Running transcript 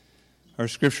Our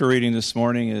scripture reading this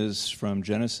morning is from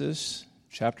Genesis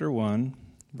chapter 1,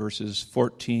 verses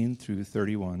 14 through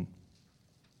 31.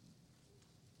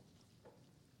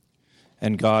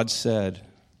 And God said,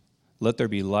 "Let there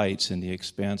be lights in the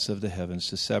expanse of the heavens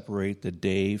to separate the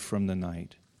day from the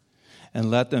night,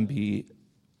 and let them be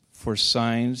for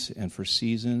signs and for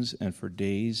seasons and for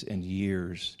days and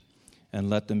years, and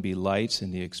let them be lights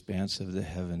in the expanse of the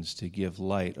heavens to give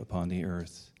light upon the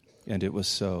earth." And it was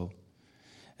so.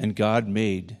 And God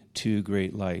made two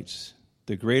great lights,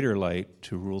 the greater light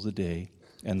to rule the day,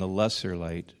 and the lesser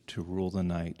light to rule the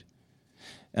night,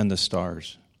 and the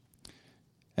stars.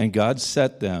 And God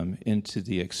set them into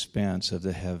the expanse of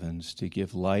the heavens to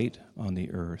give light on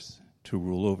the earth, to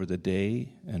rule over the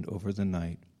day and over the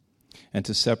night, and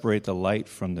to separate the light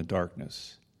from the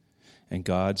darkness. And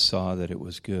God saw that it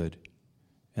was good.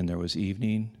 And there was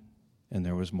evening, and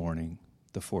there was morning,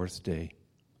 the fourth day.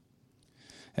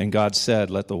 And God said,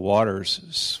 "Let the waters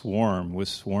swarm with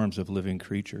swarms of living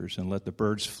creatures, and let the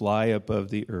birds fly above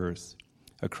the earth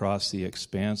across the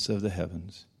expanse of the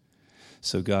heavens."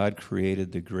 So God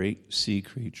created the great sea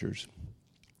creatures,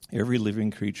 every living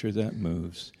creature that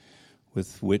moves,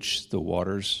 with which the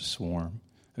waters swarm,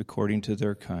 according to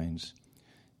their kinds,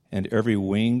 and every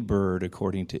winged bird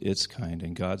according to its kind.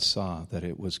 And God saw that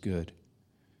it was good.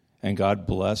 And God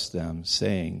blessed them,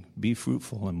 saying, "Be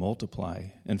fruitful and multiply,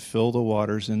 and fill the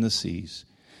waters in the seas,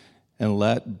 and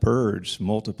let birds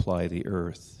multiply the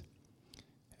earth."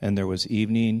 And there was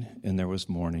evening, and there was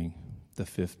morning, the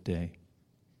fifth day.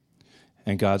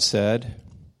 And God said,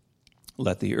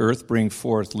 "Let the earth bring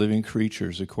forth living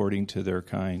creatures according to their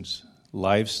kinds,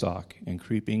 livestock and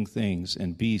creeping things,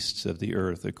 and beasts of the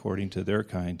earth according to their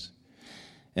kinds."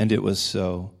 And it was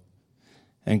so.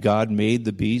 And God made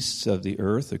the beasts of the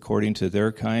earth according to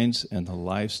their kinds, and the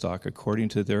livestock according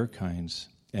to their kinds,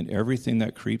 and everything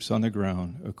that creeps on the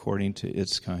ground according to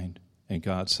its kind. And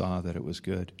God saw that it was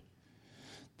good.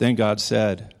 Then God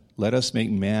said, "Let us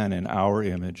make man in our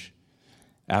image,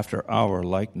 after our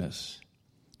likeness,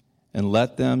 and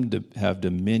let them have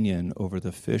dominion over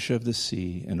the fish of the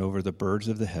sea, and over the birds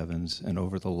of the heavens, and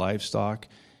over the livestock,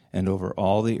 and over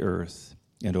all the earth,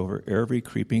 and over every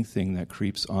creeping thing that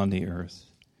creeps on the earth."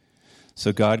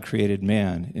 So God created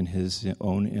man in his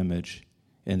own image.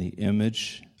 In the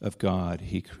image of God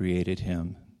he created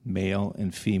him. Male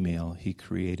and female he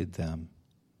created them.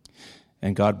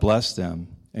 And God blessed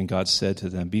them, and God said to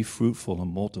them, "Be fruitful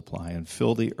and multiply, and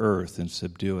fill the earth and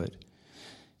subdue it,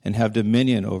 and have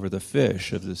dominion over the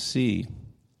fish of the sea,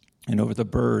 and over the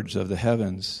birds of the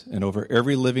heavens, and over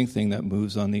every living thing that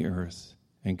moves on the earth."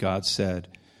 And God said,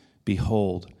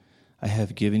 "Behold, I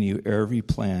have given you every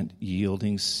plant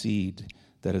yielding seed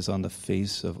that is on the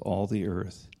face of all the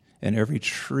earth, and every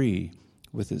tree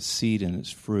with its seed and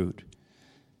its fruit.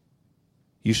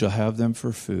 You shall have them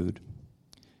for food.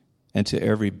 And to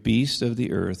every beast of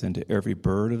the earth, and to every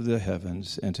bird of the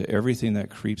heavens, and to everything that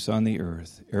creeps on the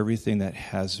earth, everything that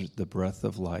has the breath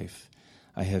of life,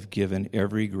 I have given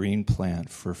every green plant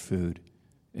for food."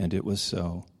 And it was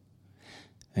so.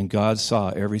 And God saw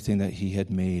everything that he had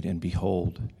made, and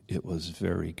behold, it was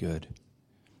very good.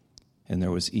 And there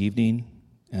was evening,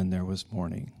 and there was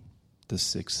morning, the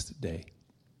sixth day.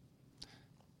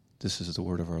 This is the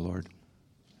word of our Lord.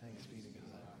 Thanks be to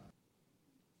God.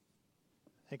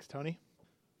 Thanks, Tony.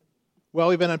 Well,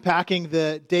 we've been unpacking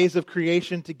the days of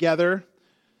creation together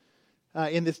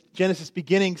in this Genesis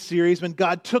beginning series. When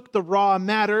God took the raw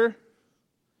matter,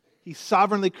 he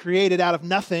sovereignly created out of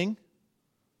nothing.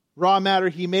 Raw matter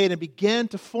he made and began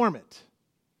to form it.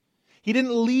 He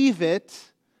didn't leave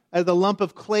it as the lump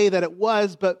of clay that it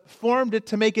was, but formed it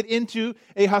to make it into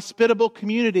a hospitable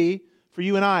community for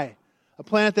you and I, a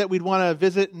planet that we'd want to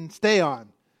visit and stay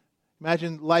on.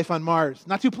 Imagine life on Mars.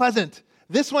 Not too pleasant.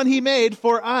 This one he made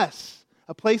for us,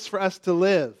 a place for us to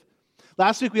live.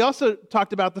 Last week we also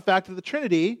talked about the fact that the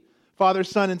Trinity, Father,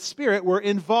 Son, and Spirit, were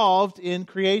involved in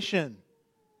creation,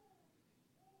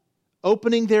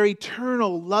 opening their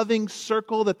eternal loving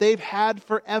circle that they've had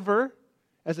forever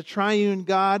as a triune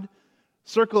God,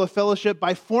 circle of fellowship,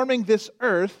 by forming this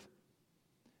earth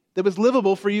that was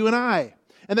livable for you and I.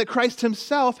 And that Christ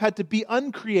himself had to be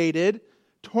uncreated,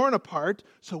 torn apart,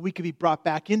 so we could be brought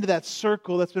back into that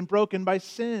circle that's been broken by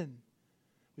sin.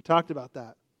 We talked about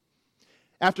that.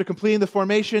 After completing the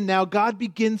formation, now God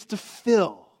begins to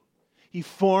fill. He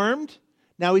formed,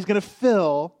 now he's going to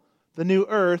fill the new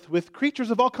earth with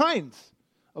creatures of all kinds,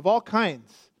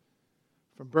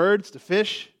 from birds to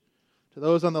fish, to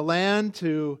those on the land,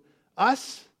 to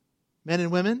us, men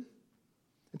and women.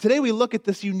 And today we look at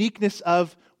this uniqueness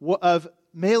of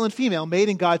male and female made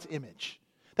in God's image.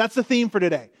 That's the theme for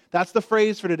today. That's the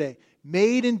phrase for today.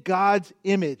 made in God's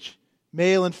image,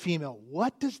 male and female.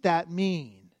 What does that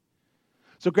mean?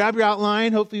 So grab your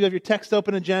outline. Hopefully you have your text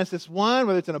open in Genesis 1,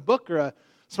 whether it's in a book or a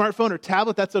smartphone or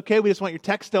tablet. That's okay. We just want your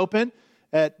text open.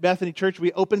 At Bethany Church,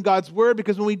 we open God's Word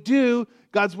because when we do,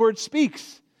 God's Word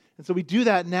speaks. And so we do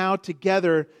that now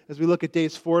together as we look at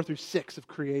days 4 through 6 of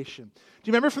creation. Do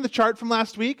you remember from the chart from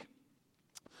last week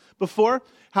before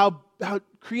how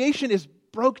creation is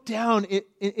broke down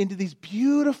into these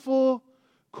beautiful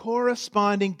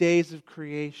corresponding days of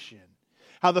creation?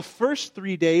 How the first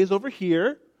 3 days over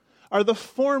here are the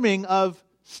forming of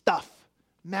stuff,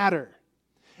 matter.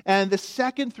 And the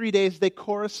second 3 days, they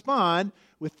correspond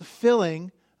with the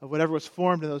filling of whatever was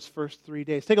formed in those first 3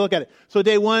 days. Take a look at it. So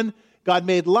day 1, God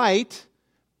made light,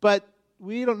 but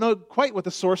we don't know quite what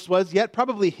the source was yet,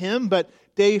 probably Him, but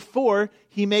day 4,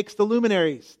 He makes the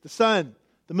luminaries, the sun,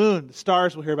 the moon, the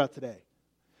stars we'll hear about today.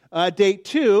 Day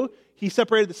 2, He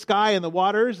separated the sky and the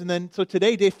waters, and then, so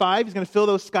today, day 5, He's going to fill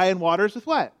those sky and waters with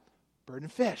what? Bird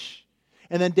and fish.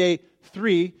 And then day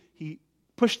 3, He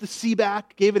pushed the sea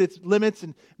back, gave it its limits,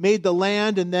 and made the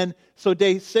land. And then, so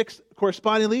day 6,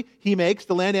 correspondingly, He makes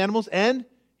the land animals and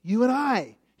you and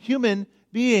I, human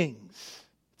beings.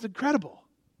 It's incredible.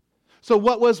 So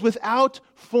what was without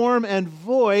form and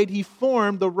void, He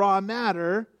formed the raw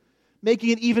matter,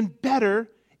 making it even better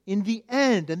in the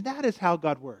end. And that is how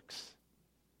God works.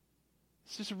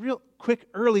 It's just a real quick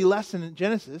early lesson in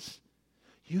Genesis.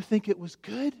 You think it was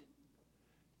good?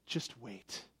 Just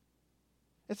wait.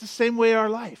 It's the same way in our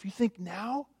life. You think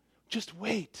now? Just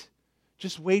wait.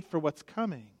 Just wait for what's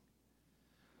coming.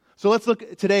 So let's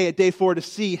look today at day 4 to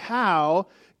see how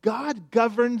God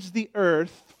governs the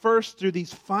earth first through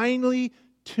these finely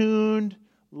tuned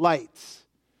lights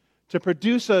to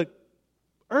produce a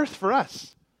earth for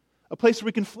us, a place where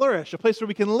we can flourish, a place where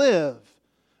we can live,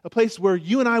 a place where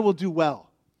you and I will do well.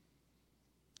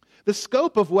 The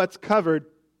scope of what's covered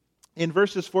in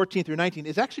verses 14 through 19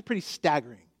 is actually pretty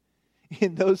staggering.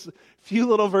 In those few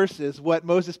little verses, what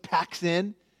Moses packs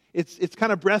in, it's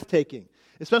kind of breathtaking.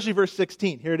 Especially verse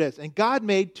 16. Here it is. And God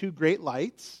made 2 great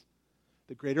lights,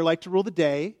 the greater light to rule the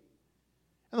day,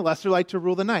 and the lesser light to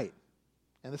rule the night,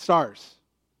 and the stars.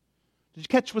 Did you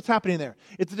catch what's happening there?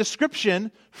 It's a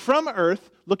description from earth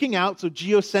looking out, so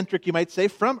geocentric you might say,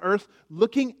 from earth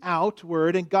looking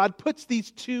outward, and God puts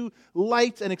these 2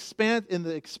 lights and in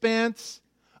the expanse.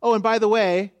 Oh, and by the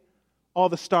way, all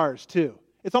the stars too.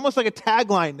 It's almost like a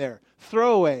tagline there.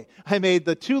 Throwaway. I made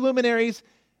the 2 luminaries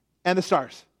and the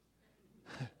stars.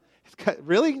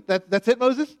 Really? That's it,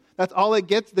 Moses? That's all it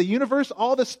gets? The universe,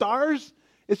 all the stars?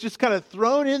 It's just kind of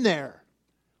thrown in there.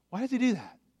 Why does He do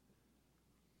that?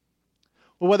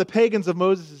 Well, while the pagans of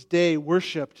Moses' day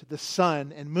worshipped the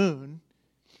sun and moon,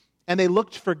 and they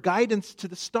looked for guidance to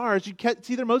the stars, you can't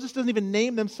see there, Moses doesn't even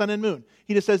name them sun and moon.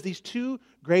 He just says these 2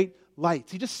 great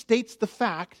lights. He just states the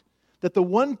fact that the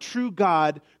one true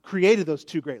God created those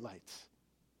 2 great lights.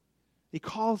 He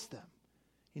calls them.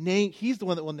 He's the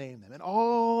one that will name them. And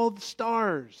all the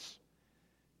stars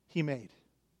He made.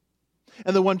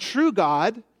 And the one true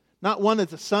God, not one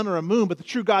that's a sun or a moon, but the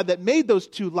true God that made those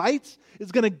 2 lights,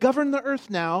 is going to govern the earth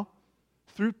now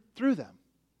through them.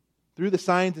 Through the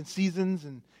signs and seasons,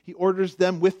 and He orders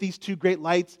them with these 2 great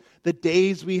lights, the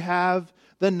days we have,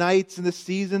 the nights and the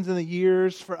seasons and the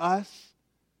years for us.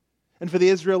 And for the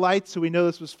Israelites, who we know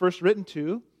this was first written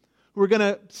to, who were going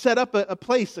to set up a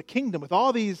place, a kingdom, with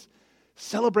all these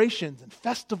celebrations and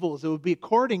festivals that would be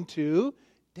according to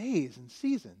days and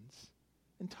seasons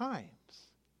and times.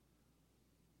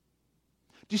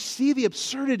 Do you see the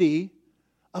absurdity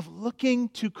of looking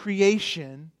to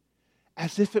creation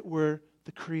as if it were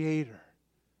the Creator,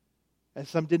 as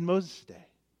some did in Moses' day?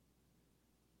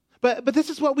 But this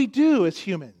is what we do as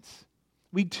humans.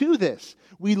 We do this.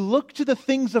 We look to the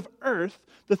things of earth,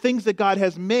 the things that God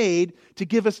has made, to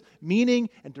give us meaning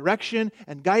and direction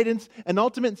and guidance and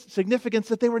ultimate significance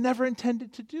that they were never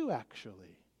intended to do,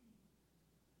 actually.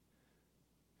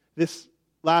 This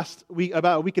last week,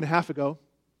 about a week and a half ago,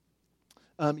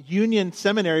 Union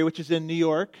Seminary, which is in New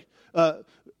York,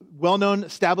 well-known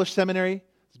established seminary,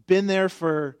 has been there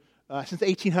for since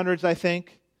 1800s, I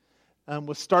think,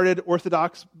 was started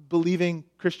Orthodox believing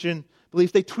Christian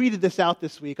beliefs. They tweeted this out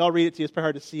this week. I'll read it to you. It's pretty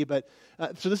hard to see, but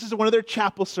so this is one of their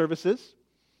chapel services,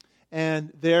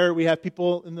 and there we have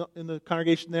people in the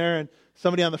congregation there, and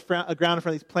somebody on the ground in front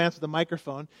of these plants with a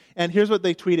microphone. And here's what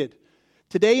they tweeted: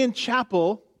 "Today in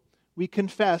chapel, we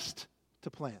confessed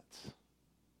to plants.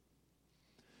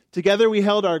 Together we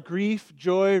held our grief,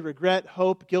 joy, regret,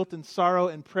 hope, guilt, and sorrow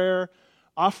in prayer,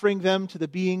 offering them to the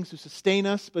beings who sustain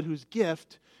us, but whose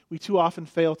gift we too often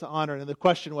fail to honor." And the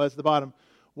question was, at the bottom,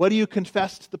 what do you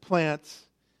confess to the plants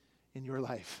in your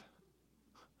life.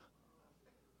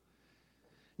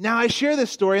 Now, I share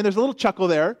this story, and there's a little chuckle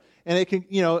there, and it can,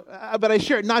 but I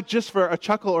share it not just for a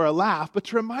chuckle or a laugh, but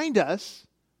to remind us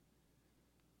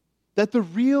that the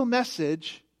real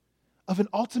message of an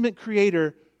ultimate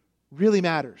creator really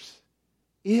matters.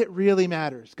 It really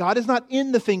matters. God is not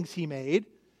in the things he made.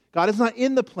 God is not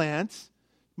in the plants.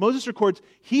 Moses records,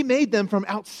 he made them from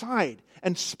outside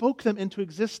and spoke them into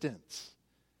existence.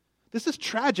 This is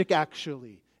tragic,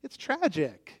 actually. It's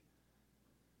tragic.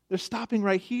 They're stopping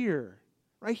right here.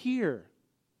 Right here.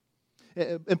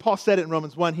 And Paul said it in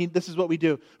Romans 1. This is what we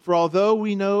do. For although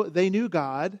we know they knew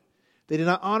God, they did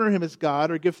not honor him as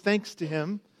God or give thanks to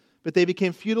him, but they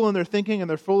became futile in their thinking and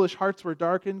their foolish hearts were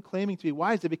darkened. Claiming to be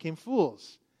wise, they became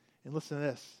fools. And listen to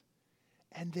this.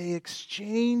 And they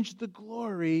exchanged the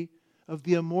glory of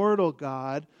the immortal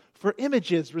God for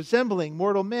images resembling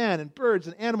mortal man and birds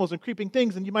and animals and creeping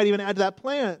things, and you might even add to that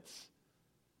plants.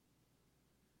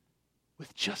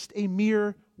 With just a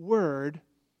mere word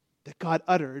that God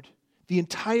uttered, the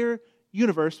entire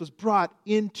universe was brought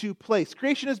into place.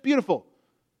 Creation is beautiful.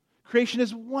 Creation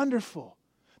is wonderful.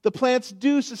 The plants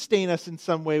do sustain us in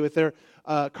some way with their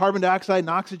carbon dioxide and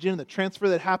oxygen and the transfer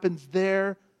that happens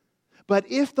there. But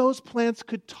if those plants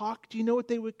could talk, do you know what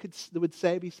they would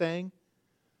be saying?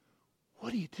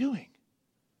 What are you doing?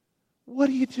 What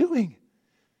are you doing?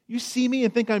 You see me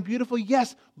and think I'm beautiful?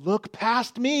 Yes, look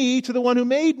past me to the one who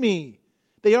made me.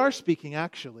 They are speaking,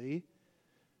 actually.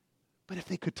 But if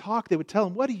they could talk, they would tell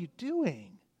him, what are you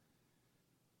doing?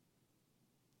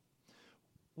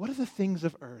 What are the things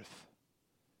of earth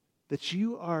that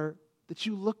you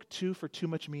look to for too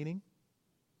much meaning?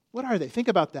 What are they? Think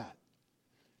about that.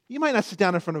 You might not sit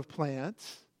down in front of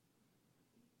plants.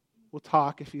 We'll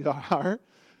talk if you are.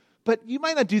 But you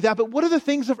might not do that. But what are the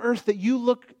things of earth that you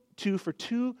look to for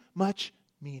too much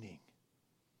meaning?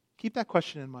 Keep that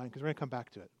question in mind because we're going to come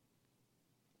back to it.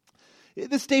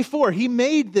 This day 4, he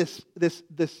made this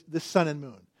sun and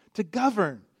moon to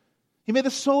govern. He made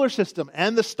the solar system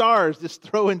and the stars, this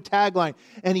throw-in tagline,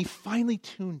 and he finally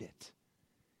tuned it.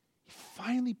 He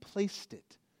finally placed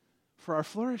it for our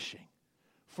flourishing,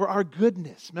 for our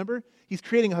goodness. Remember? He's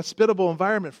creating a hospitable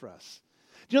environment for us.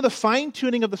 Do you know the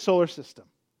fine-tuning of the solar system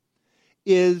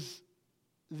is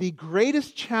the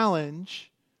greatest challenge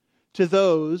to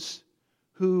those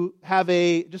who have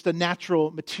just a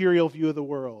natural, material view of the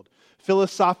world?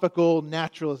 Philosophical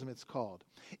naturalism, it's called.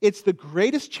 It's the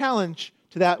greatest challenge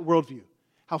to that worldview,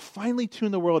 how finely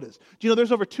tuned the world is. Do you know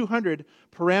there's over 200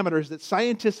 parameters that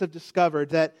scientists have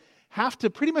discovered that have to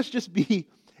pretty much just be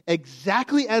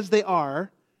exactly as they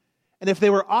are, and if they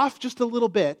were off just a little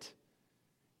bit,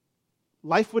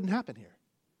 life wouldn't happen here.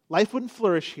 Life wouldn't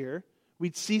flourish here.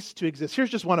 We'd cease to exist.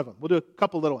 Here's just one of them. We'll do a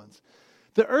couple little ones.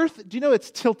 The earth, do you know it's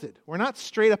tilted? We're not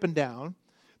straight up and down.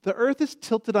 The earth is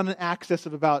tilted on an axis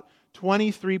of about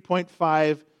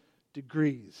 23.5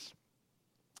 degrees.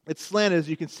 It's slanted, as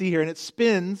you can see here, and it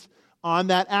spins on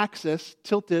that axis,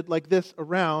 tilted like this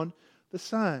around the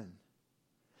sun.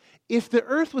 If the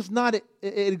earth was not at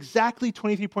exactly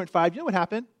 23.5, you know what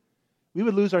happened? We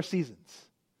would lose our seasons.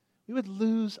 We would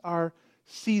lose our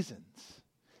seasons.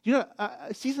 You know,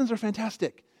 seasons are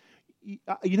fantastic. You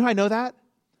know how I know that?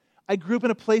 I grew up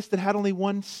in a place that had only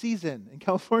one season in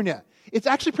California. It's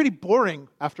actually pretty boring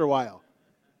after a while.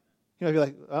 You know, you're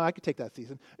like, oh, I could take that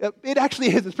season. It actually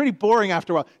is. It's pretty boring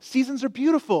after a while. Seasons are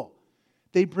beautiful.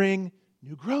 They bring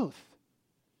new growth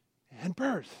and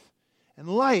birth and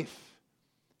life.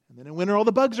 And then in winter, all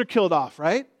the bugs are killed off,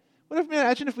 right?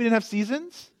 Imagine if we didn't have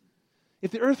seasons? If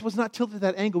the earth was not tilted at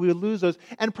that angle, we would lose those.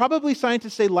 And probably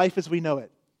scientists say life as we know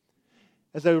it.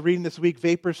 As I was reading this week,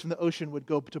 vapors from the ocean would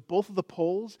go to both of the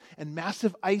poles, and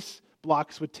massive ice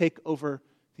blocks would take over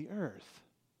the earth.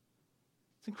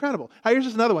 It's incredible. Here's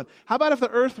just another one. How about if the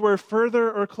earth were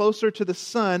further or closer to the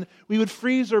sun, we would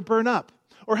freeze or burn up?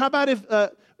 Or how about if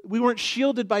we weren't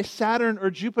shielded by Saturn or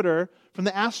Jupiter from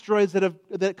the asteroids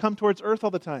that come towards Earth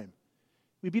all the time?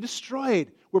 We'd be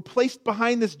destroyed. We're placed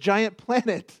behind this giant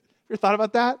planet. Ever thought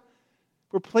about that?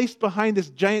 We're placed behind this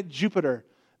giant Jupiter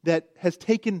that has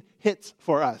taken hits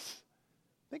for us.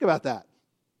 Think about that.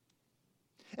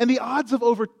 And the odds of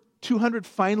over 200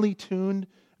 finely tuned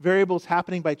variables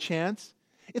happening by chance,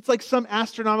 it's like some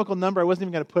astronomical number I wasn't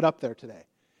even going to put up there today.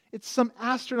 It's some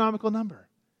astronomical number.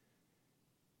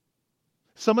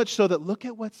 So much so that look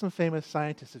at what some famous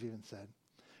scientists have even said.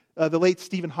 The late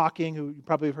Stephen Hawking, who you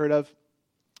probably have heard of,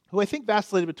 who I think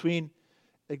vacillated between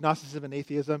agnosticism and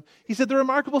atheism. He said, the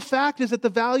remarkable fact is that the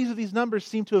values of these numbers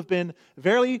seem to have been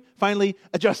very finely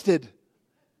adjusted.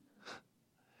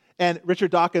 And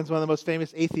Richard Dawkins, one of the most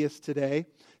famous atheists today,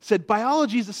 said,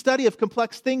 biology is the study of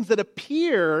complex things that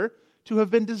appear to have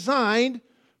been designed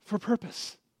for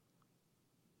purpose.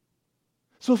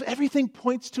 So if everything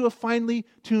points to a finely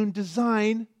tuned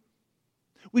design,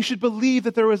 we should believe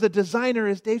that there was a designer,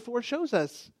 as day 4 shows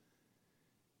us.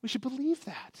 We should believe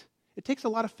that. It takes a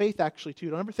lot of faith, actually, too.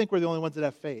 Don't ever think we're the only ones that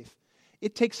have faith.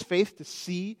 It takes faith to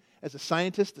see, as a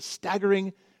scientist, the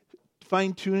staggering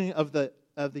fine-tuning of the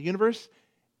universe,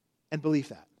 and believe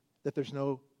that there's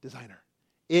no designer.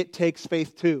 It takes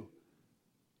faith, too.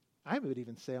 I would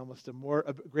even say almost a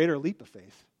greater leap of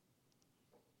faith.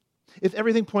 If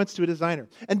everything points to a designer.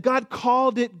 And God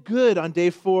called it good on day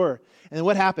 4. And then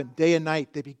what happened? Day and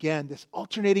night, they began this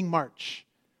alternating march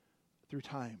through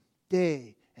time.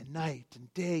 Day and night,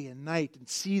 and day and night, and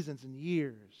seasons and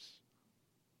years.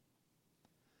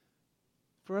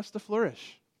 For us to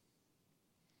flourish.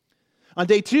 On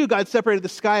day 2, God separated the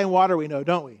sky and water, we know,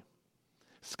 don't we?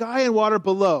 Sky and water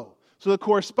below. So the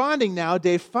corresponding now,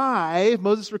 day 5,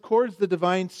 Moses records the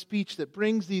divine speech that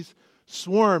brings these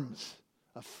swarms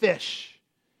of fish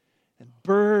and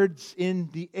birds in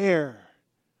the air.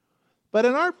 But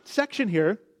in our section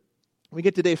here, when we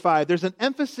get to day 5, there's an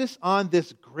emphasis on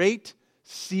this great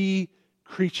sea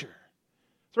creature.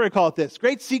 That's what I call it this.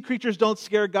 Great sea creatures don't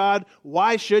scare God.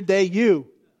 Why should they you?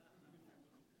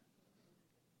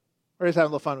 We're just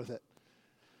having a little fun with it.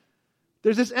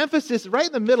 There's this emphasis right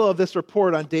in the middle of this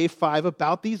report on day 5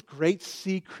 about these great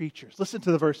sea creatures. Listen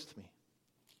to the verse with me.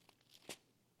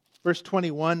 Verse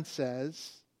 21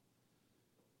 says,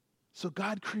 so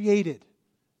God created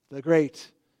the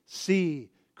great sea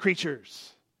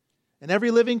creatures and every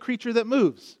living creature that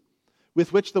moves,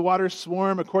 with which the waters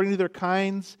swarm according to their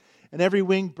kinds, and every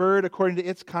winged bird according to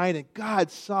its kind. And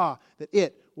God saw that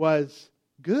it was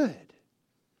good.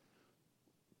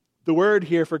 The word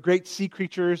here for great sea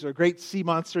creatures or great sea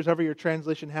monsters, however your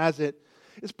translation has it,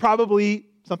 is probably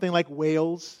something like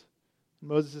whales in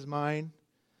Moses' mind.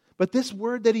 But this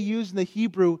word that he used in the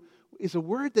Hebrew is a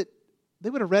word that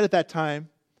they would have read at that time,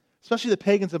 especially the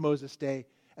pagans of Moses' day,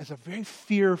 as a very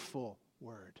fearful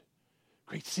word.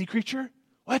 Great sea creature?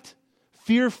 What?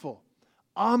 Fearful,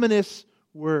 ominous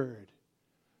word.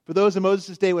 For those in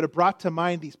Moses' day, it would have brought to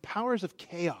mind these powers of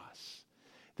chaos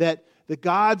that the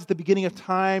gods at the beginning of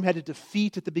time had to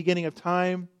defeat at the beginning of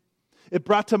time. It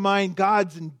brought to mind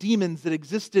gods and demons that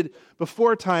existed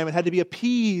before time and had to be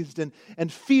appeased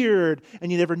and feared, and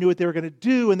you never knew what they were going to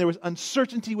do, and there was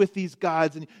uncertainty with these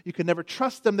gods, and you could never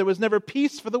trust them. There was never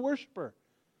peace for the worshiper.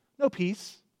 No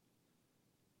peace.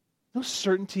 No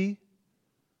certainty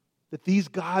that these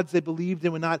gods they believed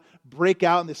in would not break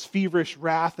out in this feverish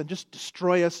wrath and just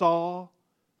destroy us all.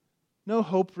 No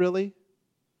hope, really.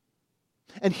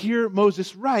 And here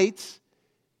Moses writes,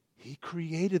 he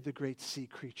created the great sea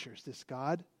creatures, this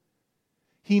God.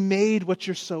 He made what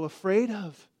you're so afraid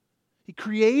of. He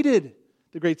created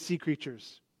the great sea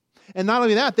creatures. And not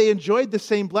only that, they enjoyed the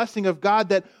same blessing of God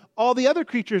that all the other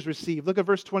creatures received. Look at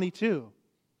verse 22.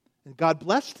 And God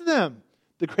blessed them,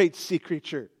 the great sea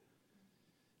creature,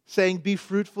 saying, be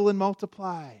fruitful and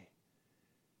multiply,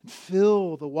 and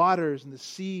fill the waters and the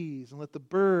seas, and let the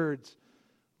birds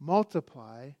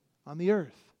multiply on the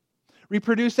earth.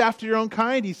 Reproduce after your own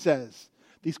kind, he says.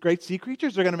 These great sea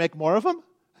creatures, they're going to make more of them?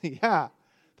 Yeah.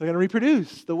 They're going to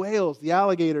reproduce. The whales, the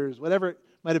alligators, whatever it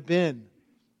might have been.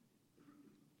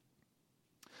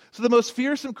 So the most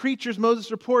fearsome creatures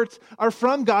Moses reports are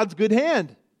from God's good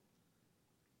hand.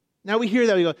 Now we hear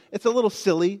that, we go, it's a little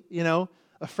silly,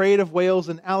 afraid of whales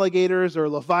and alligators, or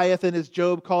Leviathan, as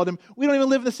Job called him. We don't even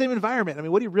live in the same environment. I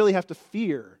mean, what do you really have to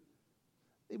fear?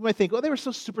 You might think, well, they were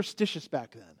so superstitious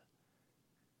back then.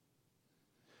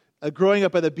 Growing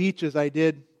up by the beach as I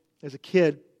did as a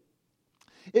kid,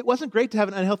 it wasn't great to have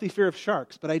an unhealthy fear of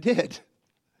sharks, but I did.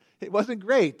 It wasn't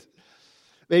great.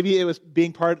 Maybe it was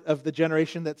being part of the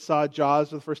generation that saw Jaws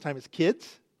for the first time as kids.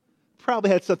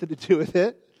 Probably had something to do with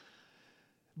it.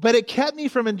 But it kept me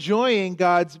from enjoying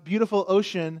God's beautiful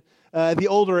ocean the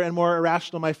older and more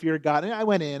irrational my fear got. And I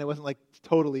went in. It wasn't like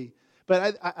totally.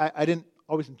 But I didn't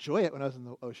always enjoy it when I was in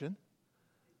the ocean.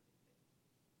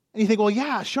 And you think, well,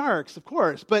 yeah, sharks, of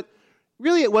course. But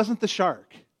really, it wasn't the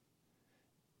shark. It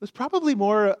was probably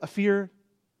more a fear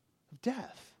of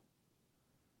death.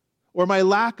 Or my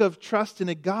lack of trust in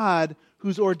a God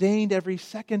who's ordained every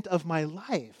second of my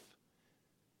life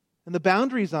and the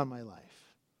boundaries on my life.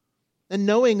 And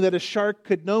knowing that a shark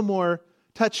could no more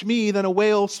touch me than a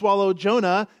whale swallowed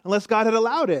Jonah unless God had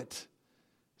allowed it.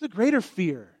 It's a greater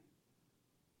fear.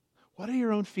 What are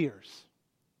your own fears?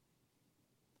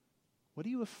 What are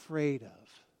you afraid of?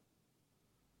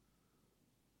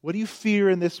 What do you fear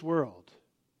in this world?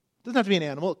 It doesn't have to be an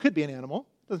animal. It could be an animal.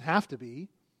 It doesn't have to be.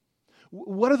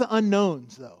 What are the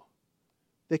unknowns, though,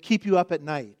 that keep you up at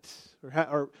night?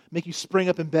 or make you spring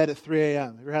up in bed at 3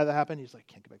 a.m.? Have you ever had that happen? You're just like,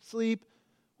 can't go back to sleep.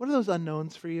 What are those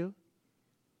unknowns for you?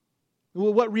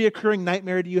 What reoccurring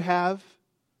nightmare do you have?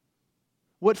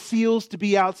 What feels to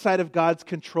be outside of God's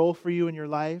control for you in your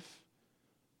life?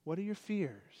 What are your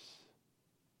fears?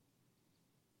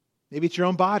 Maybe it's your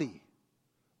own body,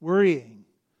 worrying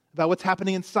about what's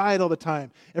happening inside all the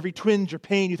time. Every twinge or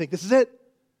pain, you think, this is it?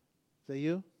 Is that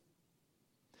you?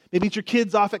 Maybe it's your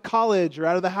kids off at college or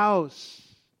out of the house.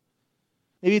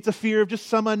 Maybe it's a fear of just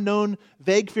some unknown,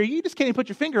 vague fear. You just can't even put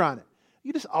your finger on it.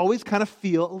 You just always kind of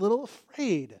feel a little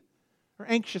afraid, or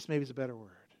anxious maybe is a better word.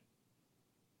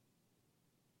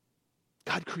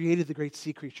 God created the great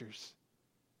sea creatures.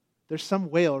 There's some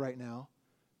whale right now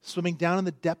swimming down in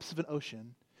the depths of an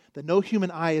ocean that no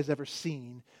human eye has ever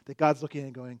seen, that God's looking at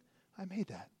and going, I made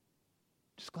that.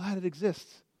 Just glad it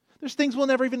exists. There's things we'll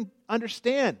never even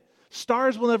understand.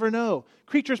 Stars we'll never know.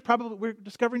 We're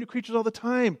discovering new creatures all the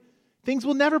time. Things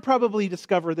we'll never probably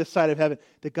discover this side of heaven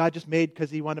that God just made because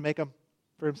He wanted to make them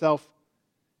for Himself.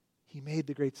 He made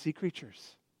the great sea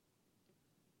creatures.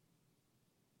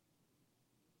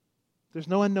 There's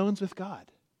no unknowns with God.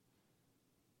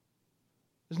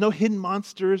 There's no hidden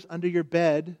monsters under your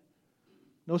bed.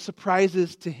 No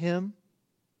surprises to Him.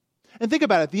 And think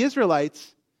about it. The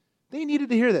Israelites, they needed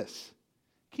to hear this.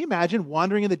 Can you imagine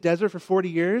wandering in the desert for 40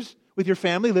 years with your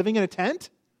family living in a tent?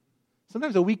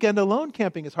 Sometimes a weekend alone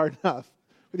camping is hard enough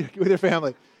with your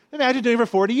family. Imagine doing it for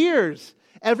 40 years.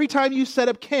 Every time you set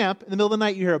up camp in the middle of the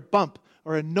night, you hear a bump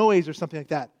or a noise or something like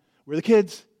that. Where are the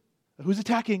kids? Who's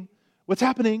attacking? What's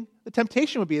happening? The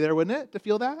temptation would be there, wouldn't it, to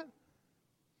feel that?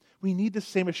 We need the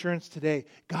same assurance today.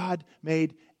 God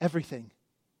made everything.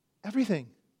 Everything.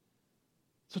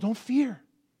 So don't fear.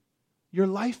 Your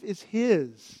life is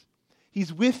His.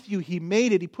 He's with you. He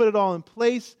made it. He put it all in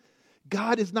place.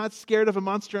 God is not scared of a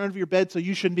monster under your bed, so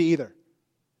you shouldn't be either.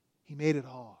 He made it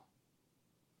all.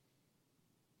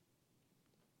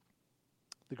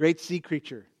 The great sea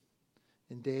creature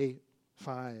in day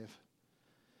 5.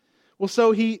 Well,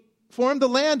 so He formed the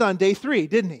land on day 3,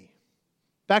 didn't He?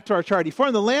 Back to our chart. He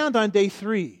formed the land on day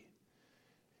 3.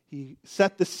 He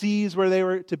set the seas where they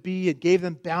were to be and gave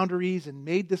them boundaries and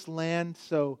made this land.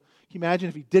 So can you imagine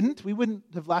if He didn't? We wouldn't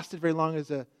have lasted very long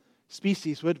as a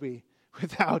species, would we?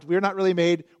 We're not really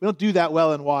made, we don't do that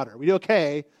well in water. We do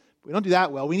okay, but we don't do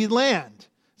that well. We need land.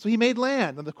 So He made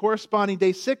land. On the corresponding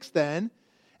day 6 then,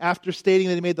 after stating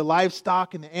that He made the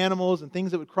livestock and the animals and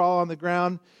things that would crawl on the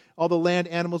ground, all the land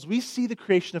animals, we see the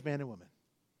creation of man and woman.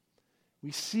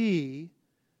 We see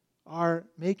our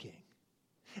making.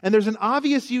 And there's an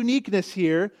obvious uniqueness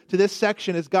here to this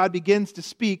section as God begins to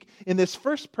speak in this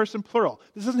first person plural.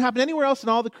 This doesn't happen anywhere else in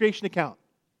all the creation account.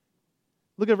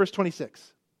 Look at verse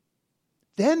 26.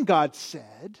 Then God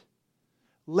said,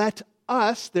 let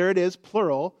us, there it is,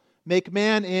 plural, make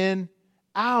man in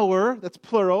our, that's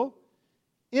plural,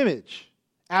 image.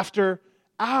 After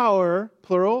our,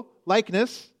 plural,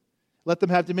 likeness, let them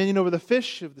have dominion over the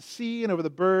fish of the sea and over the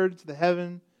birds of the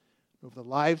heaven, over the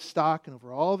livestock and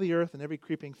over all the earth and every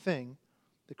creeping thing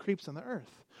that creeps on the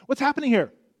earth. What's happening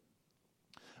here?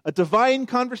 A divine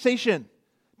conversation,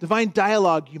 divine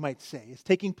dialogue, you might say, is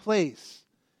taking place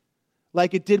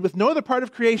like it did with no other part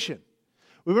of creation.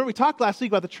 Remember we talked last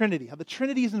week about the Trinity, how the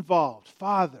Trinity is involved,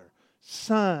 Father,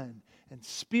 Son, and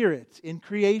Spirit in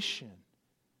creation.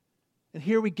 And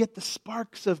here we get the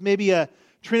sparks of maybe a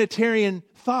Trinitarian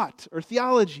thought or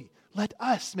theology. Let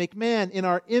us make man in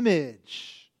our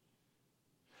image.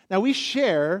 Now we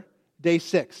share day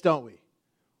 6, don't we?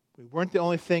 We weren't the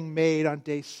only thing made on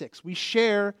day 6. We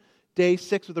share day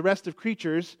 6 with the rest of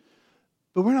creatures,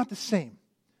 but we're not the same.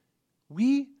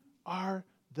 We are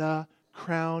the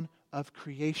crown of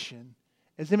creation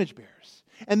as image bearers.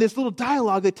 And this little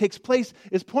dialogue that takes place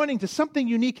is pointing to something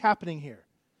unique happening here.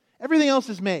 Everything else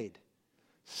is made.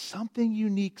 Something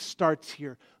unique starts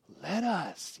here. Let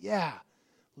us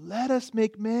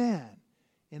make man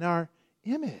in our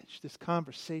image, this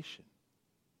conversation.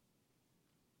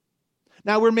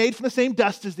 Now, we're made from the same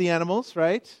dust as the animals,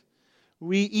 right?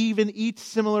 We even eat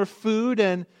similar food,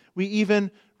 and we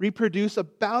even reproduce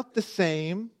about the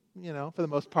same, for the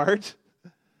most part.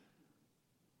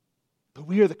 But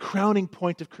we are the crowning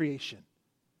point of creation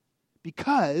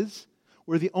because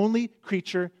we're the only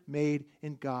creature made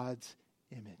in God's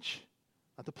image.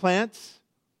 Not the plants,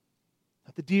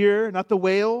 not the deer, not the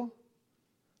whale,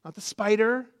 not the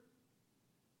spider.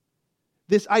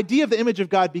 This idea of the image of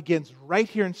God begins right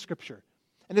here in Scripture.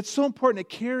 And it's so important, it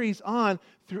carries on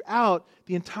throughout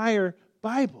the entire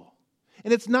Bible.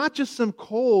 And it's not just some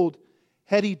cold,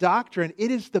 heady doctrine.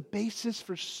 It is the basis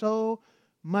for so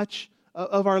much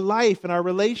of our life and our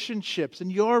relationships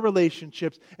and your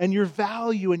relationships and your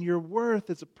value and your worth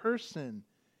as a person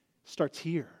starts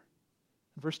here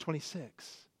in verse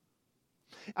 26.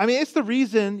 I mean, it's the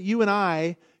reason you and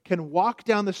I can walk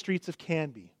down the streets of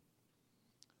Canby,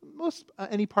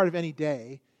 any part of any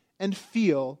day, and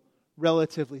feel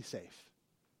relatively safe.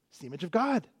 It's the image of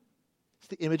God. It's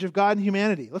the image of God in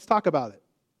humanity. Let's talk about it.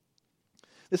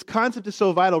 This concept is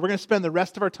so vital. We're going to spend the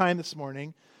rest of our time this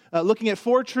morning looking at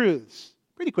 4 truths,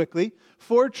 pretty quickly,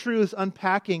 4 truths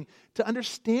unpacking to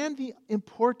understand the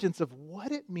importance of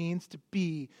what it means to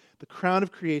be the crown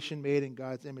of creation made in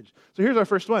God's image. So here's our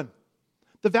first one.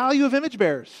 The value of image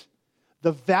bearers.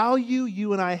 The value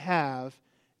you and I have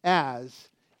as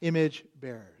image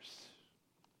bearers.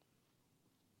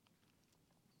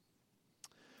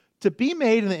 To be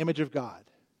made in the image of God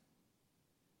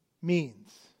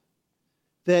means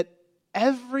that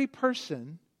every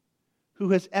person who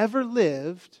has ever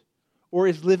lived or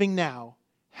is living now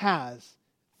has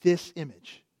this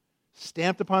image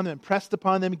stamped upon them, impressed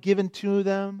upon them, given to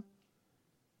them.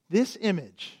 This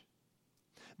image.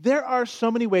 There are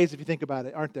so many ways, if you think about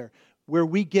it, aren't there, where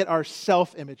we get our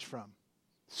self-image from.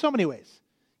 So many ways.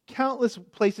 Countless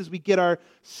places we get our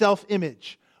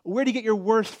self-image. Where do you get your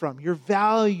worth from, your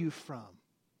value from?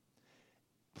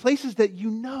 Places that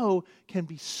you know can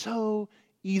be so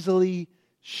easily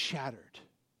shattered.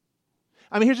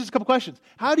 I mean, here's just a couple questions.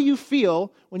 How do you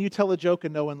feel when you tell a joke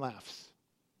and no one laughs?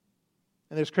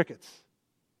 And there's crickets.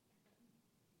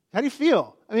 How do you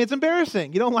feel? I mean, it's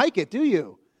embarrassing. You don't like it, do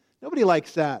you? Nobody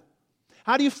likes that.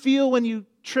 How do you feel when you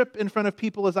trip in front of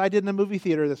people as I did in a movie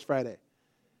theater this Friday?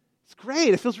 It's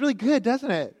great. It feels really good,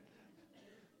 doesn't it?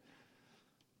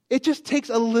 It just takes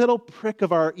a little prick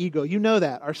of our ego. You know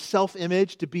that. Our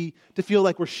self-image to feel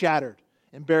like we're shattered,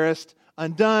 embarrassed,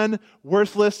 undone,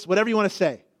 worthless, whatever you want to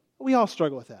say. We all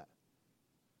struggle with that.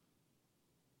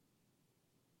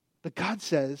 But God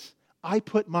says, I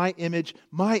put my image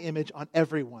on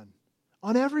everyone.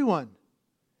 On everyone.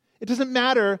 It doesn't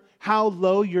matter how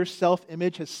low your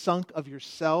self-image has sunk of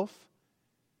yourself.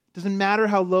 It doesn't matter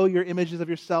how low your image is of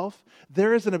yourself.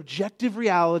 There is an objective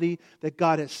reality that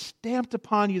God has stamped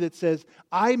upon you that says,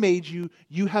 I made you,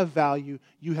 you have value,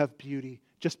 you have beauty,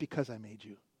 just because I made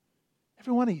you.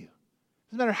 Every one of you.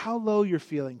 It doesn't matter how low you're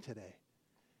feeling today,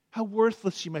 how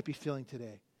worthless you might be feeling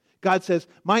today. God says,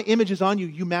 my image is on you,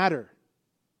 you matter.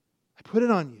 I put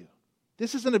it on you.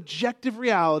 This is an objective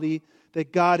reality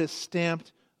that God has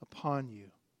stamped upon you.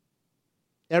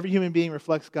 Every human being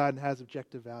reflects God and has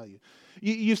objective value.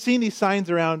 You've seen these signs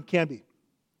around Canby.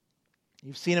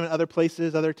 You've seen them in other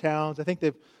places, other towns. I think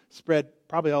they've spread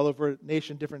probably all over the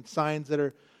nation, different signs that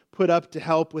are put up to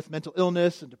help with mental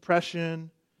illness and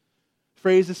depression.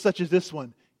 Phrases such as this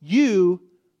one, you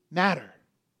matter.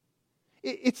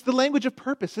 It's the language of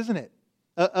purpose, isn't it?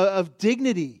 Of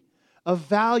dignity, of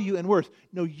value and worth.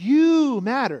 No, you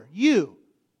matter. You.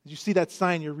 As you see that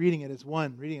sign, you're reading it as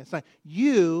one, reading a sign.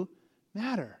 You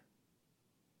matter.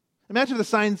 Imagine if the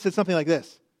sign said something like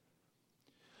this.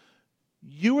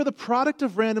 You are the product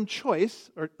of random choice,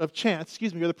 or of chance,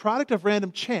 you're the product of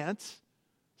random chance,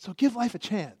 so give life a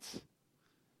chance.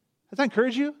 Does that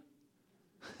encourage you?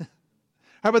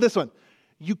 How about this one?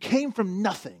 You came from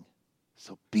nothing,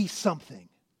 so be something.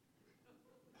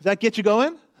 Does that get you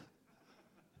going?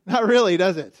 Not really,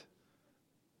 does it?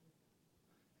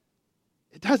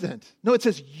 It doesn't. No, it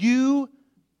says you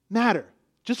matter.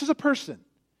 Just as a person,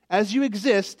 as you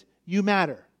exist, you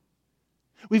matter.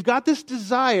 We've got this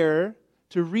desire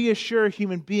to reassure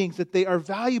human beings that they are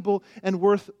valuable and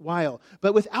worthwhile.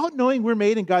 But without knowing we're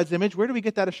made in God's image, where do we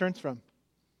get that assurance from?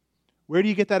 Where do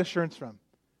you get that assurance from?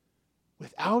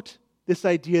 Without this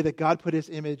idea that God put His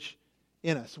image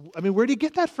in us. I mean, where do you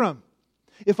get that from?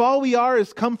 If all we are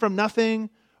is come from nothing,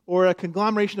 or a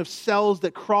conglomeration of cells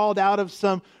that crawled out of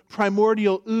some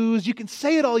primordial ooze, you can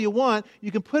say it all you want,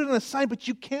 you can put it on a sign, but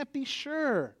you can't be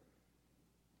sure.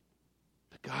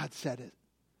 But God said it.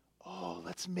 Oh,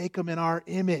 let's make them in our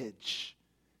image.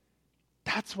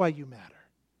 That's why you matter.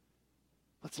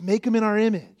 Let's make them in our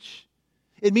image.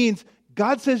 It means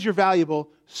God says you're valuable,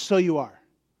 so you are.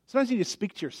 Sometimes you need to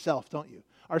speak to yourself, don't you?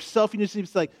 Our self, you need to be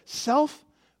like, self,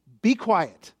 be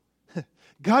quiet.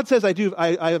 God says I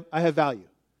have value.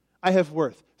 I have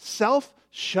worth. Self,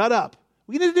 shut up.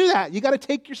 We need to do that. You got to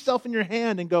take yourself in your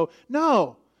hand and go,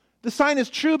 no, the sign is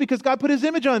true because God put His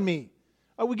image on me.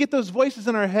 Or we get those voices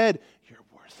in our head. You're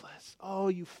worthless. Oh,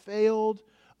 you failed.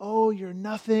 Oh, you're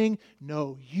nothing.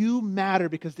 No, you matter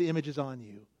because the image is on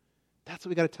you. That's what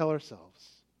we got to tell ourselves.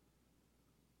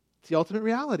 It's the ultimate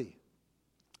reality.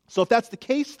 So if that's the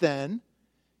case, then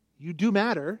you do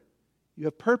matter. You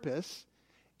have purpose.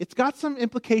 it's got some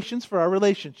implications for our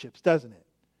relationships, doesn't it?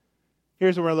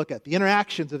 Here's what we're going to look at. The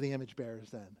interactions of the image bearers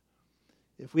then.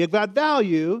 If we have got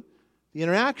value, the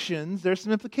interactions, there's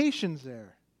some implications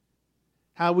there.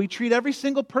 How we treat every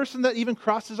single person that even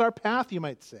crosses our path, you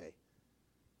might say.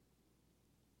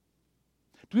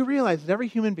 Do we realize that every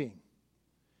human being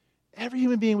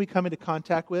we come into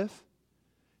contact with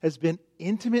has been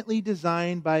intimately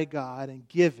designed by God and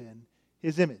given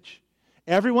His image?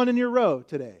 Everyone in your row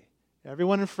today,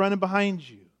 everyone in front and behind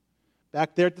you,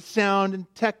 back there at the sound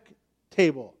and tech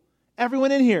table,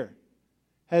 everyone in here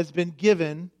has been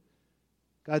given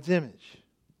God's image.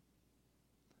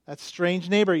 That strange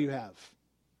neighbor you have.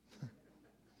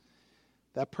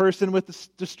 That person with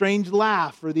the strange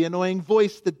laugh or the annoying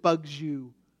voice that bugs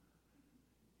you.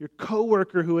 Your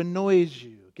coworker who annoys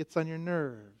you, gets on your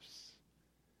nerves.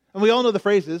 And we all know the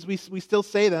phrases. We still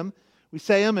say them. We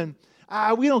say them and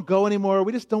we don't go anymore.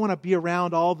 We just don't want to be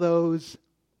around all those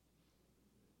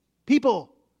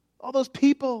people. All those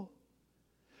people.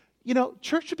 You know,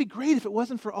 church would be great if it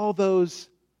wasn't for all those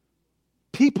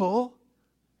people.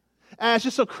 It's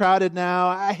just so crowded now.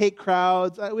 I hate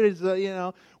crowds.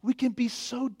 We can be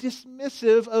so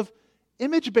dismissive of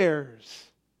image bearers,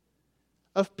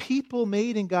 of people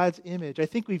made in God's image. I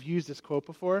think we've used this quote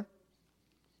before,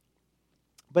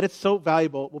 but it's so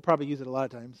valuable. We'll probably use it a lot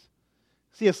of times.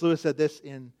 C.S. Lewis said this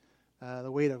in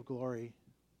The Weight of Glory.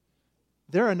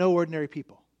 There are no ordinary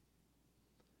people.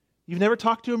 You've never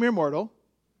talked to a mere mortal,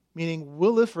 meaning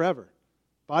we'll live forever.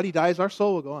 Body dies, our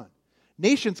soul will go on.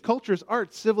 Nations, cultures,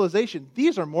 arts, civilization,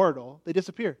 these are mortal. They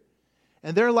disappear.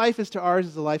 And their life is to ours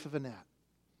as the life of a gnat.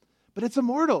 But it's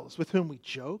immortals with whom we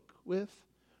joke with,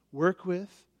 work with,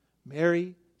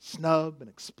 marry, snub, and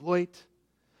exploit.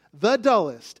 The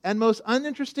dullest and most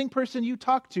uninteresting person you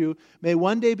talk to may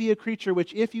one day be a creature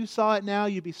which, if you saw it now,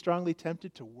 you'd be strongly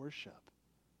tempted to worship.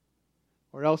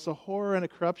 Or else a horror and a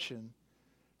corruption,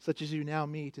 such as you now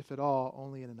meet, if at all,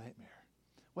 only in a nightmare.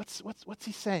 What's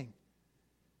he saying?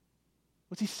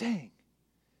 What's he saying?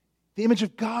 The image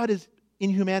of God is in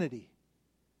humanity.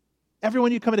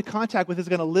 Everyone you come into contact with is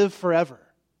going to live forever.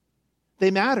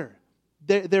 They matter.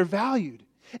 They're valued.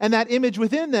 And that image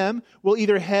within them will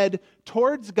either head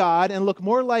towards God and look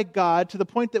more like God to the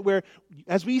point that where,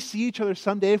 as we see each other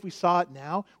someday, if we saw it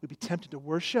now, we'd be tempted to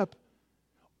worship.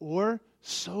 Or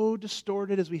so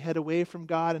distorted as we head away from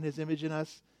God and His image in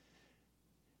us,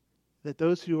 that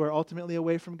those who are ultimately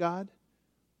away from God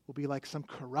will be like some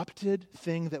corrupted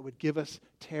thing that would give us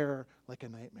terror like a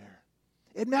nightmare.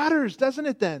 It matters, doesn't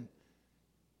it then?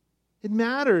 It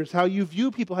matters how you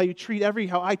view people, how I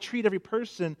treat every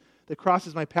person that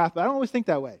crosses my path, but I don't always think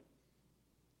that way.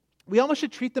 We almost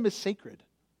should treat them as sacred.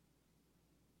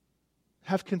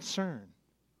 Have concern,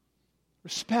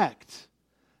 respect,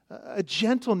 a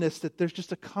gentleness that there's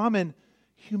just a common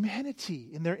humanity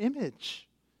in their image.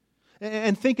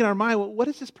 And think in our mind, well, what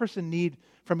does this person need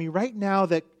from me right now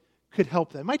that could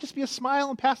help them? It might just be a smile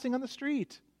and passing on the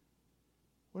street.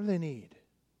 What do they need?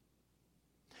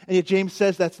 And yet James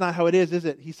says that's not how it is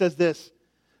it? He says this,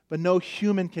 but no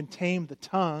human can tame the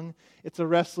tongue. It's a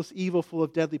restless evil full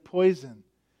of deadly poison.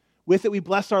 With it we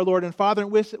bless our Lord and Father,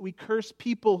 and with it we curse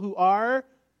people who are,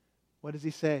 what does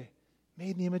he say?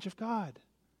 Made in the image of God.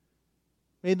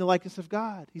 Made in the likeness of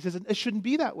God. He says it shouldn't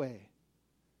be that way.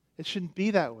 It shouldn't be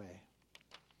that way.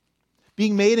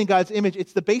 Being made in God's image,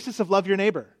 it's the basis of love your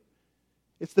neighbor.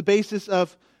 It's the basis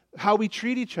of how we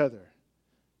treat each other.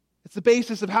 It's the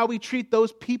basis of how we treat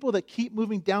those people that keep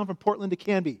moving down from Portland to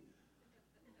Canby.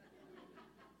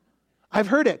 I've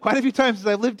heard it quite a few times as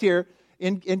I lived here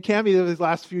in Canby these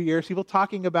last few years, people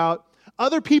talking about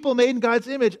other people made in God's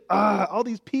image. All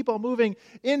these people moving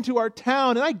into our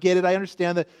town. And I get it. I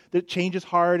understand that change is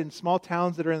hard in small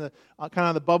towns that are in the kind of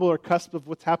on the bubble or cusp of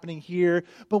what's happening here.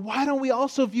 But why don't we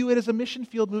also view it as a mission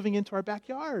field moving into our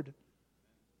backyard?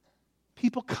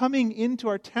 People coming into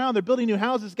our town, they're building new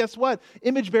houses. Guess what?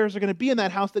 Image bearers are going to be in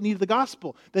that house that need the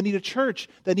gospel, that need a church,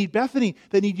 that need Bethany,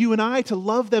 that need you and I to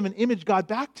love them and image God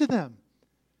back to them.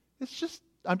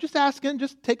 I'm just asking,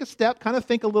 just take a step, kind of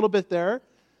think a little bit there.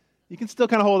 You can still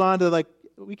kind of hold on to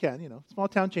we can, small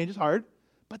town change is hard,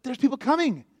 but there's people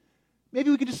coming. Maybe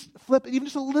we could just flip it even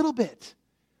just a little bit.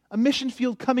 A mission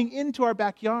field coming into our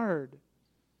backyard.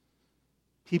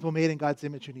 People made in God's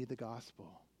image who need the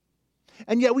gospel.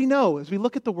 And yet we know, as we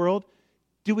look at the world,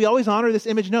 do we always honor this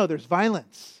image? No, there's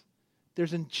violence.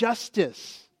 There's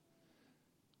injustice.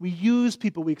 We use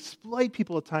people, we exploit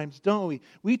people at times, don't we?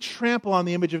 We trample on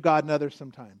the image of God in others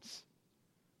sometimes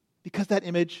because that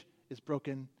image is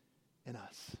broken in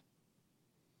us.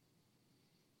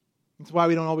 That's why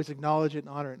we don't always acknowledge it and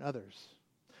honor it in others.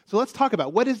 So let's talk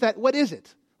about what is that? What is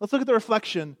it? Let's look at the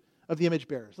reflection of the image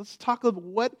bearers. Let's talk about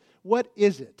what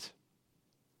is it?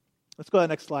 Let's go to the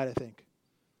next slide, I think.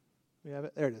 We have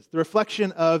it. There it is. The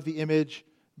reflection of the image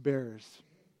bearers.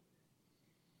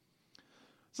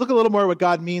 Let's look a little more at what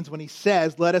God means when he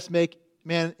says, let us make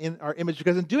man in our image,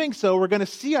 because in doing so, we're going to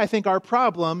see, I think, our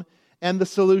problem and the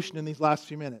solution in these last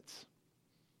few minutes.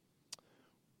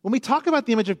 When we talk about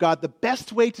the image of God, the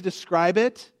best way to describe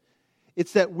it,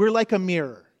 it's that we're like a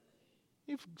mirror.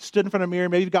 You've stood in front of a mirror,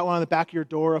 maybe you've got one on the back of your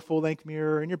door, a full-length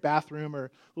mirror in your bathroom, or a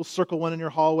little circle one in your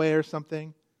hallway or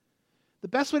something. The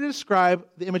best way to describe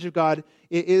the image of God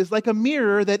is like a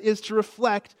mirror that is to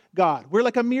reflect God. We're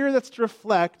like a mirror that's to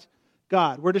reflect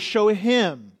God. We're to show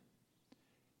him,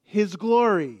 his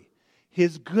glory,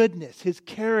 his goodness, his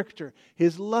character,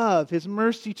 his love, his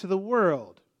mercy to the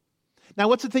world. Now,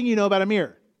 what's the thing you know about a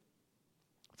mirror?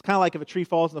 It's kind of like if a tree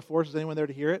falls in the forest, is anyone there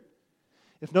to hear it?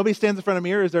 If nobody stands in front of a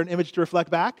mirror, is there an image to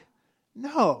reflect back?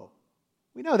 No.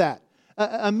 We know that.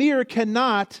 A mirror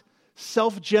cannot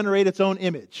self-generate its own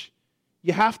image.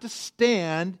 You have to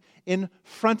stand in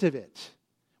front of it,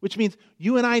 which means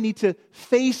you and I need to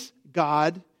face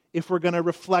God if we're going to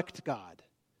reflect God.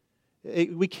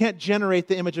 We can't generate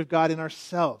the image of God in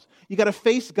ourselves. You got to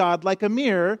face God like a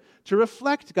mirror to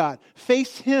reflect God.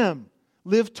 Face him.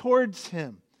 Live towards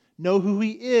him. Know who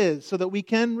he is so that we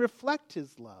can reflect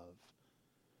his love.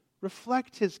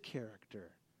 Reflect his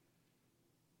character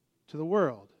to the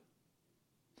world.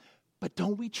 But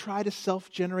don't we try to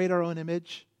self-generate our own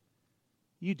image?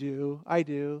 You do. I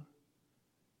do.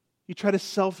 You try to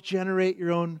self-generate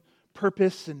your own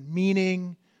purpose and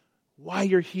meaning, why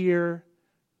you're here,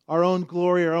 our own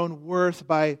glory, our own worth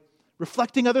by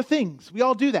reflecting other things. We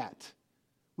all do that.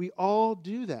 We all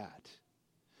do that.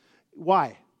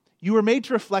 Why? You were made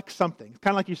to reflect something. It's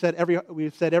kind of like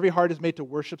we've said every heart is made to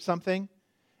worship something.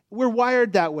 We're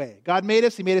wired that way. God made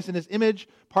us. He made us in his image.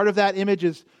 Part of that image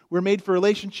is we're made for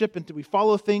relationship and we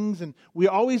follow things and we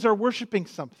always are worshiping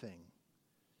something.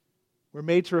 We're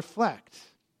made to reflect.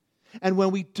 And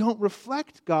when we don't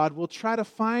reflect God, we'll try to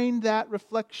find that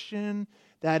reflection,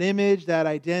 that image, that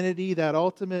identity, that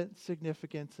ultimate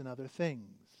significance in other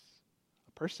things.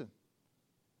 A person,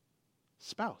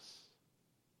 spouse,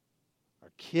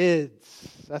 our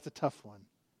kids, that's a tough one,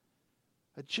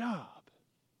 a job.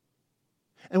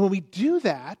 And when we do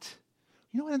that,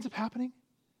 you know what ends up happening?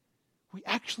 We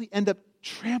actually end up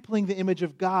trampling the image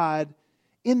of God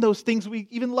in those things we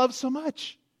even love so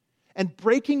much and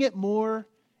breaking it more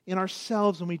in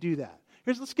ourselves when we do that.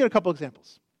 Let's get a couple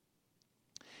examples.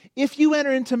 If you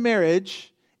enter into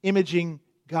marriage imaging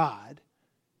God,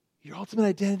 your ultimate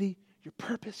identity, your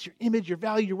purpose, your image, your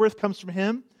value, your worth comes from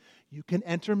him, you can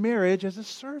enter marriage as a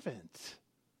servant,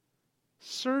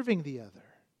 serving the other.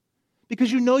 Because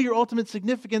you know your ultimate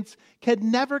significance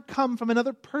can never come from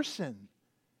another person.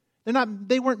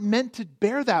 They weren't meant to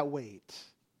bear that weight.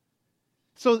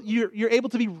 So you're able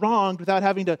to be wronged without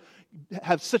having to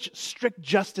have such strict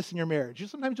justice in your marriage.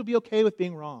 Sometimes you'll be okay with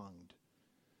being wronged.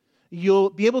 You'll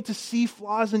be able to see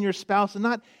flaws in your spouse and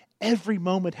not every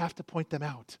moment have to point them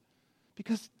out.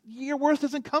 Because your worth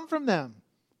doesn't come from them.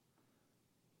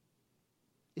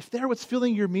 If they're what's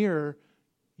filling your mirror,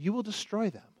 you will destroy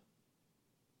them.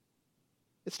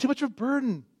 It's too much of a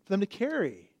burden for them to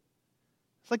carry.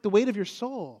 It's like the weight of your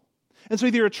soul. And so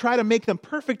either you'll try to make them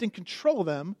perfect and control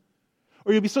them,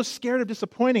 or you'll be so scared of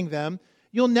disappointing them,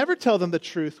 you'll never tell them the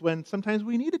truth when sometimes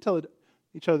we need to tell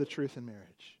each other the truth in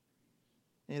marriage.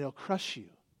 And it'll crush you.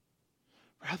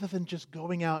 Rather than just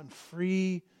going out and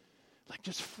free, like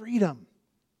just freedom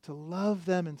to love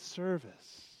them in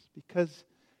service. Because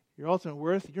your ultimate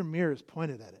worth, your mirror is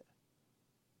pointed at it.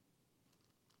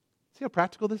 See how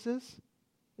practical this is?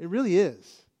 It really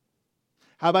is.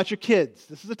 How about your kids?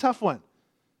 This is a tough one.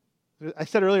 I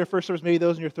said earlier, first service, maybe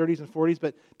those in your 30s and 40s,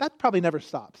 but that probably never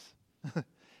stops.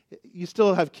 You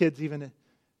still have kids even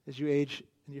as you age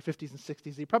in your 50s and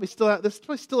 60s. You probably still have, this is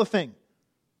probably still a thing.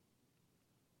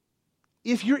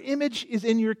 If your image is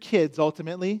in your kids,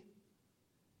 ultimately,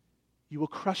 you will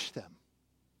crush them.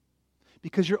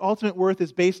 Because your ultimate worth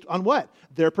is based on what?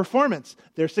 Their performance,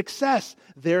 their success,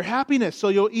 their happiness. So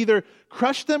you'll either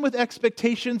crush them with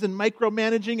expectations and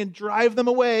micromanaging and drive them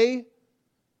away,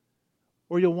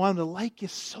 or you'll want them to like you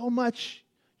so much,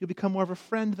 you'll become more of a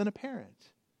friend than a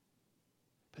parent.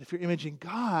 But if you're imaging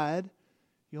God,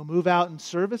 you'll move out in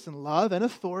service and love and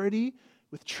authority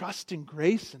with trust and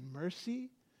grace and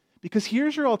mercy. Because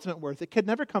here's your ultimate worth. It could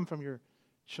never come from your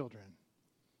children.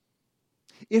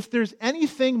 If there's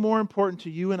anything more important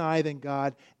to you and I than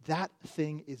God, that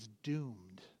thing is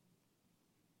doomed.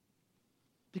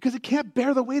 Because it can't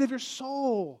bear the weight of your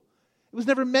soul. It was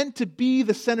never meant to be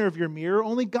the center of your mirror.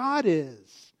 Only God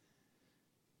is.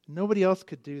 Nobody else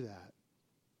could do that.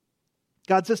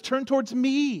 God says, turn towards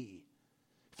me.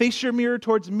 Face your mirror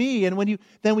towards me. And when you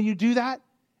do that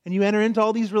and you enter into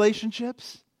all these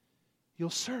relationships, you'll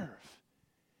serve.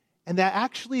 And that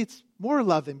actually it's more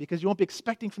loving because you won't be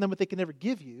expecting from them what they can never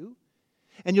give you.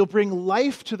 And you'll bring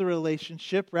life to the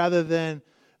relationship rather than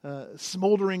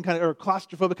smoldering kind of, or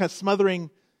claustrophobic kind of smothering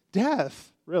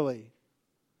death, really.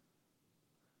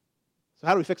 So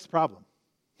how do we fix the problem?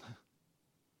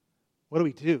 What do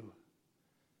we do?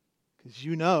 Because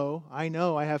I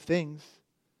know I have things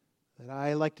that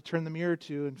I like to turn the mirror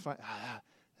to and find,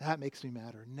 that makes me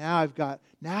matter.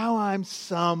 Now I'm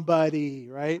somebody,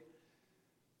 right?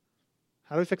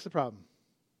 How do we fix the problem?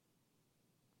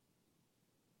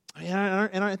 And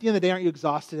at the end of the day, aren't you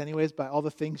exhausted anyways by all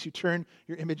the things you turn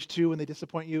your image to when they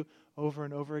disappoint you over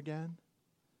and over again?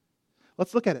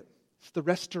 Let's look at it. It's the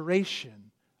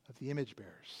restoration of the image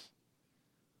bearers.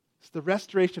 It's the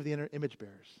restoration of the image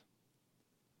bearers.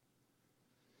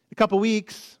 In a couple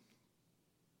weeks,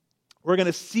 we're going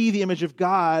to see the image of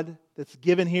God that's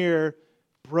given here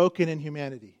broken in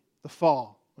humanity. The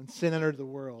fall, when sin entered the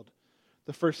world,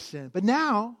 the first sin. But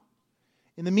now,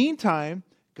 in the meantime,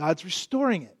 God's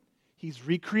restoring it. He's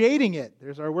recreating it.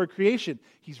 There's our word creation.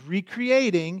 He's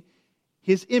recreating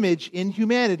His image in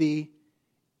humanity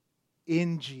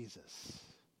in Jesus.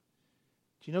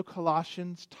 Do you know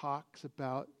Colossians talks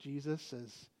about Jesus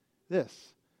as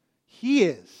this? He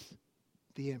is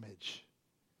the image.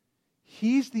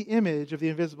 He's the image of the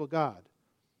invisible God,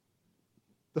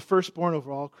 the firstborn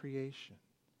over all creation.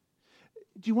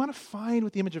 Do you want to find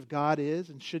what the image of God is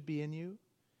and should be in you? Do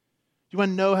you want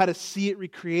to know how to see it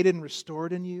recreated and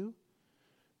restored in you?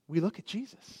 We look at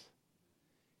Jesus.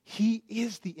 He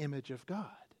is the image of God.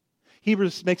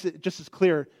 Hebrews makes it just as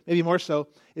clear, maybe more so.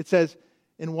 It says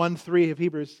in 1:3 of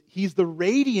Hebrews, He's the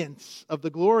radiance of the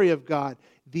glory of God,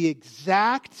 the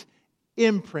exact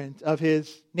imprint of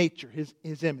His nature,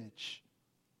 His image.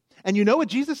 And you know what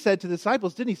Jesus said to the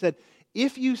disciples, didn't He? He said,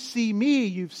 if you see me,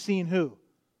 you've seen who?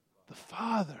 The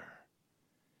Father.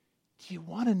 Do you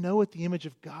want to know what the image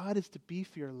of God is to be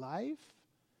for your life?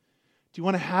 Do you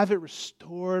want to have it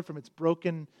restored from its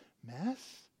broken mess?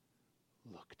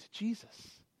 Look to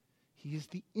Jesus. He is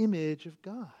the image of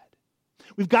God.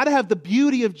 We've got to have the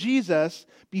beauty of Jesus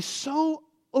be so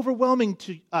overwhelming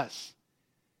to us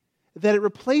that it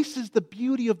replaces the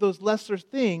beauty of those lesser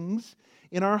things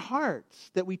in our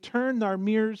hearts that we turn our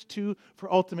mirrors to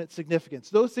for ultimate significance.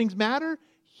 Those things matter?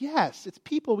 Yes. It's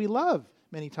people we love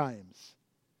many times.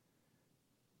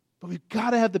 But we've got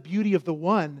to have the beauty of the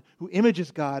one who images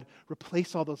God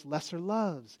replace all those lesser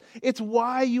loves. It's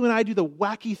why you and I do the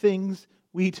wacky things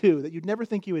we do that you'd never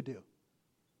think you would do.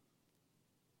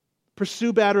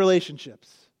 Pursue bad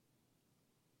relationships.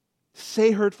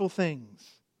 Say hurtful things.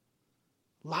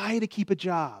 Lie to keep a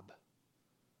job.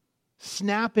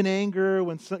 Snap in anger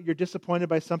when you're disappointed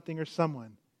by something or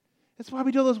someone. That's why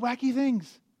we do those wacky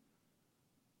things.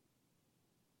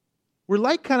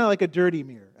 We're kind of like a dirty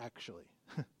mirror, actually.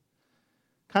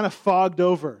 Kind of fogged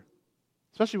over.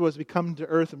 Especially as we come to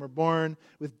earth and we're born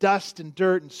with dust and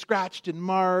dirt and scratched and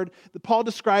marred. Paul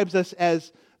describes us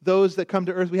as those that come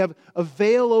to earth. We have a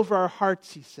veil over our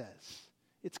hearts, he says.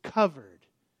 It's covered.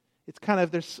 It's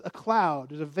there's a cloud.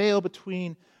 There's a veil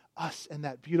between us and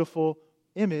that beautiful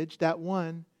image, that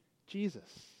one,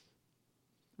 Jesus.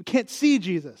 We can't see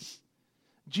Jesus.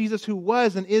 Jesus who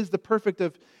was and is the perfect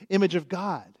image of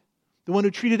God. The one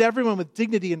who treated everyone with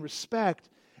dignity and respect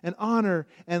and honor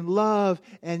and love,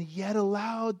 and yet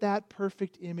allowed that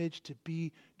perfect image to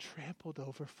be trampled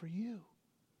over for you.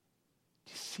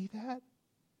 Do you see that?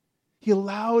 He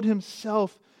allowed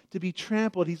Himself to be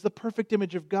trampled. He's the perfect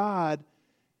image of God,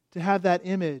 to have that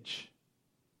image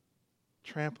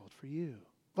trampled for you.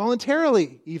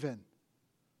 Voluntarily, even.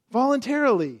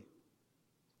 Voluntarily.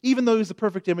 Even though He's the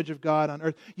perfect image of God on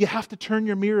earth, you have to turn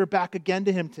your mirror back again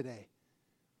to Him today.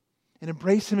 And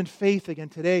embrace Him in faith again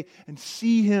today and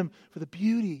see Him for the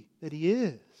beauty that He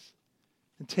is.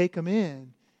 And take Him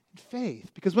in faith.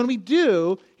 Because when we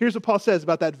do, here's what Paul says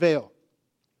about that veil.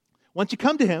 Once you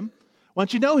come to Him,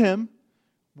 once you know Him,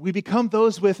 we become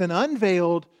those with an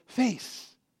unveiled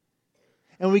face.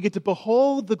 And we get to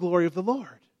behold the glory of the Lord.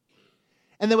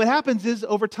 And then what happens is,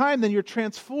 over time, then you're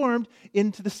transformed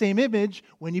into the same image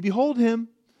when you behold Him,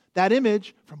 that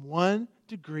image from one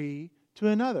degree to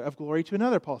another, of glory to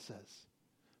another, Paul says.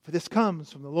 For this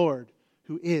comes from the Lord,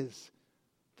 who is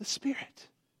the Spirit.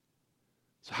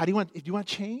 So do you want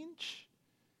change?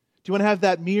 Do you want to have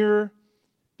that mirror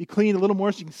be cleaned a little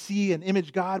more so you can see and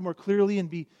image God more clearly and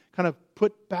be kind of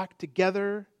put back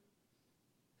together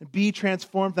and be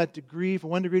transformed that degree from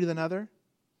one degree to another?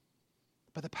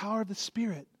 By the power of the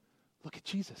Spirit, Look at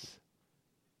Jesus.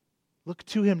 Look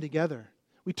to him together.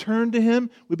 We turn to him,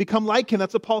 we become like him.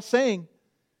 That's what Paul's saying.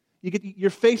 You get your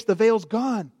face, the veil's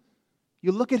gone.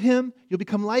 You look at him, you'll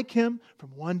become like him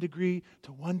from 1 degree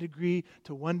to 1 degree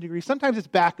to 1 degree. Sometimes it's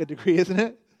back a degree, isn't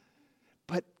it?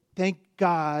 But thank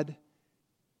God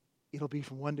it'll be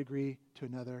from 1 degree to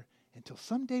another until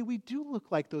someday we do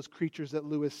look like those creatures that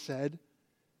Lewis said,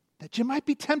 that you might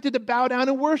be tempted to bow down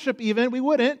and worship even. We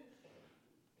wouldn't.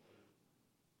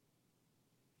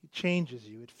 It changes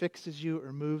you. It fixes you or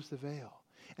removes the veil.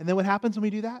 And then what happens when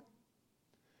we do that?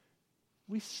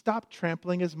 We stop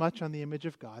trampling as much on the image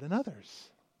of God in others.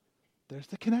 There's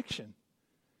the connection.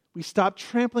 We stop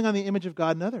trampling on the image of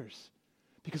God in others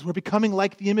because we're becoming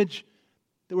like the image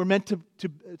that we're meant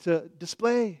to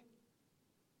display.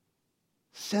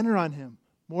 Center on him.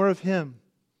 More of him.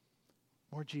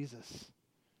 More Jesus.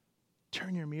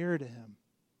 Turn your mirror to him.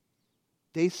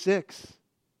 Day 6.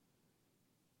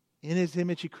 In his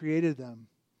image he created them.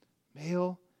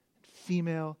 Male and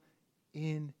female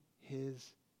in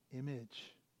his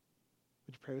image.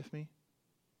 Would you pray with me?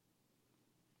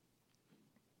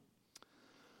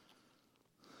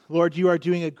 Lord, you are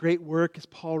doing a great work, as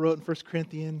Paul wrote in 1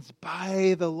 Corinthians,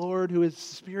 by the Lord who is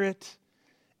Spirit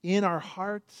in our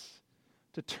hearts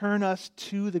to turn us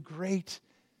to the great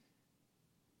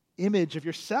image of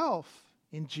yourself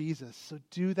in Jesus. So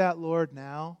do that, Lord,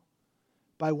 now,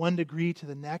 by 1 degree to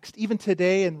the next. Even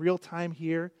today in real time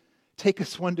here, take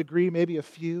us 1 degree, maybe a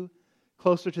few,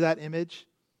 closer to that image,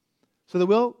 so that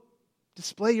we'll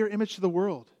display your image to the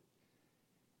world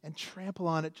and trample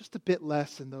on it just a bit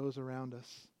less than those around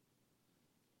us.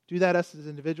 Do that us as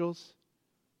individuals.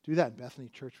 Do that in Bethany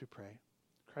Church, we pray.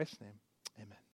 In Christ's name, amen.